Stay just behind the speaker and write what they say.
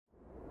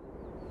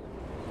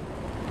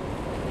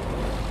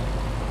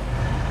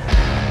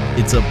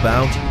It's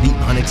about the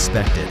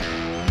unexpected.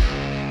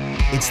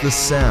 It's the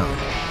sound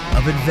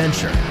of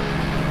adventure.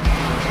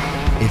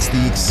 It's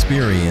the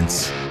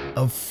experience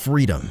of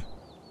freedom.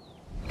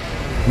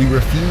 We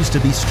refuse to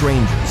be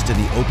strangers to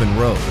the open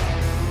road,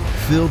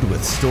 filled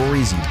with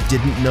stories you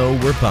didn't know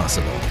were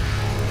possible.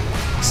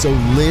 So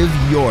live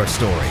your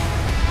story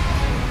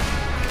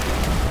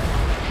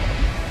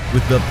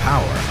with the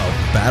power of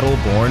Battle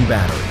Born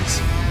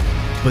Batteries.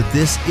 But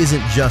this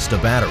isn't just a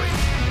battery.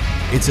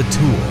 It's a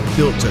tool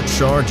built to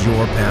charge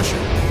your passion.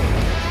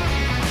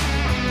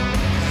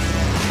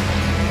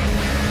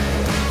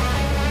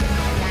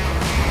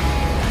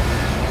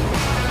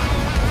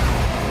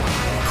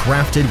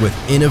 Crafted with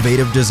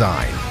innovative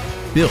design,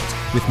 built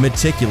with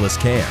meticulous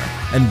care,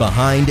 and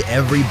behind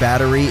every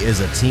battery is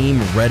a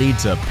team ready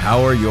to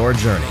power your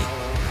journey.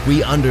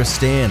 We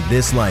understand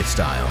this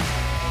lifestyle.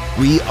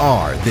 We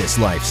are this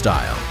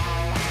lifestyle.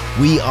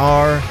 We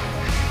are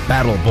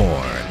Battle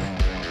Born.